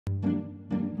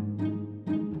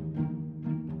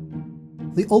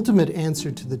The ultimate answer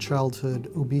to the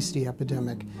childhood obesity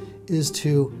epidemic is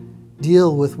to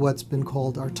deal with what's been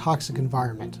called our toxic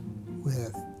environment,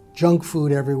 with junk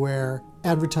food everywhere,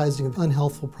 advertising of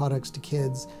unhealthful products to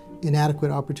kids, inadequate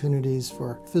opportunities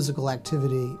for physical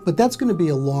activity. But that's going to be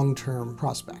a long-term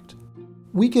prospect.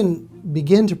 We can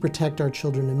begin to protect our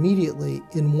children immediately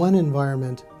in one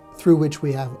environment through which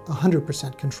we have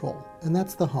 100% control, and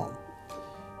that's the home.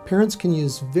 Parents can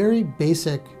use very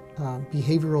basic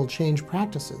behavioral change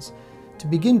practices to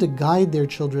begin to guide their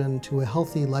children to a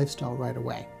healthy lifestyle right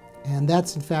away. And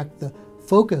that's in fact the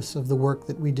focus of the work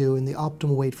that we do in the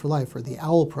Optimal Weight for Life, or the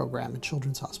OWL program at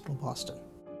Children's Hospital Boston.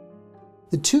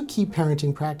 The two key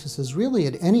parenting practices really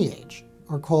at any age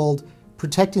are called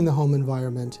protecting the home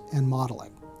environment and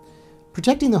modeling.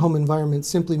 Protecting the home environment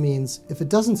simply means if it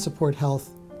doesn't support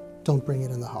health, don't bring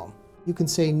it in the home. You can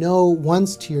say no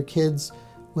once to your kids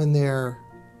when they're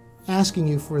asking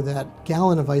you for that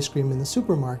gallon of ice cream in the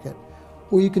supermarket,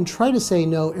 or you can try to say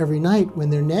no every night when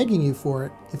they're nagging you for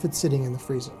it if it's sitting in the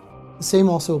freezer. The same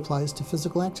also applies to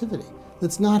physical activity.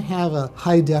 Let's not have a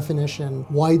high-definition,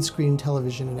 widescreen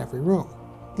television in every room.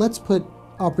 Let's put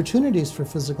opportunities for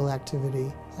physical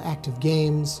activity, active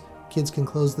games, kids can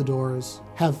close the doors,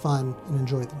 have fun, and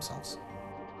enjoy themselves.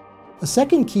 A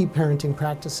second key parenting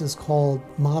practice is called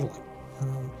modeling.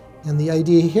 And the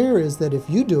idea here is that if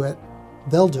you do it,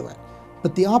 they'll do it.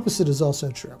 But the opposite is also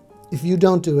true. If you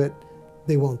don't do it,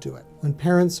 they won't do it. When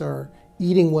parents are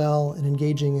eating well and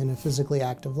engaging in a physically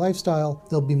active lifestyle,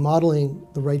 they'll be modeling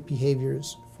the right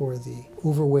behaviors for the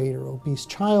overweight or obese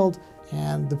child,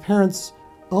 and the parents'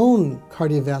 own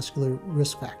cardiovascular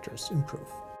risk factors improve.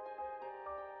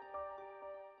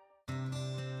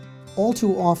 All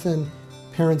too often,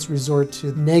 parents resort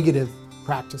to negative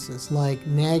practices like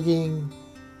nagging,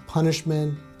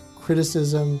 punishment,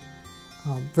 criticism.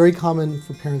 Very common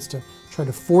for parents to try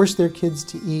to force their kids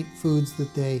to eat foods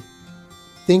that they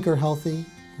think are healthy,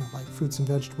 like fruits and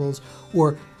vegetables,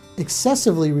 or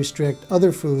excessively restrict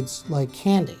other foods like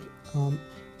candy.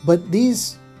 But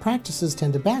these practices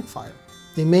tend to backfire.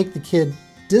 They make the kid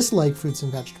dislike fruits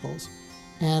and vegetables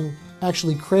and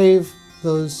actually crave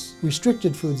those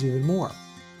restricted foods even more.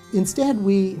 Instead,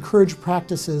 we encourage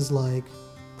practices like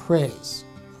praise,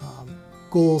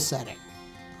 goal setting,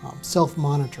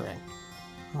 self-monitoring,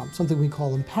 something we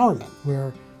call empowerment,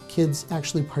 where kids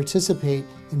actually participate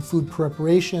in food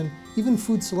preparation, even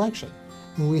food selection.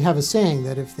 And we have a saying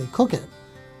that if they cook it,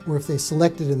 or if they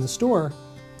select it in the store,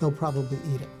 they'll probably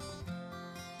eat it.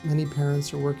 Many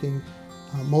parents are working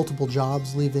multiple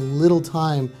jobs, leaving little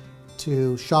time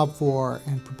to shop for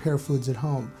and prepare foods at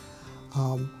home.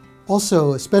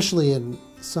 Also, especially in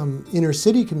some inner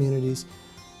city communities,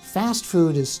 fast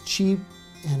food is cheap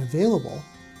and available,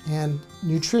 and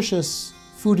nutritious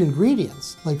food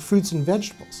ingredients like fruits and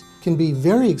vegetables can be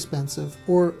very expensive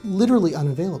or literally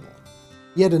unavailable.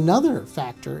 Yet another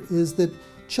factor is that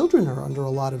children are under a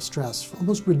lot of stress,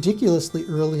 almost ridiculously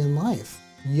early in life.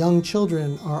 Young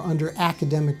children are under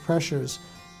academic pressures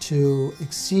to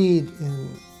exceed in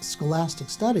scholastic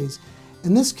studies,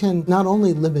 and this can not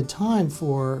only limit time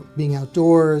for being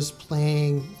outdoors,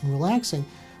 playing, and relaxing,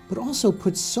 but also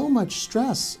put so much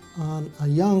stress on a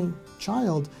young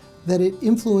child that it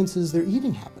influences their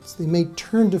eating habits. They may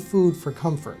turn to food for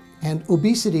comfort, and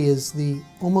obesity is the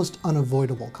almost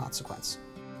unavoidable consequence.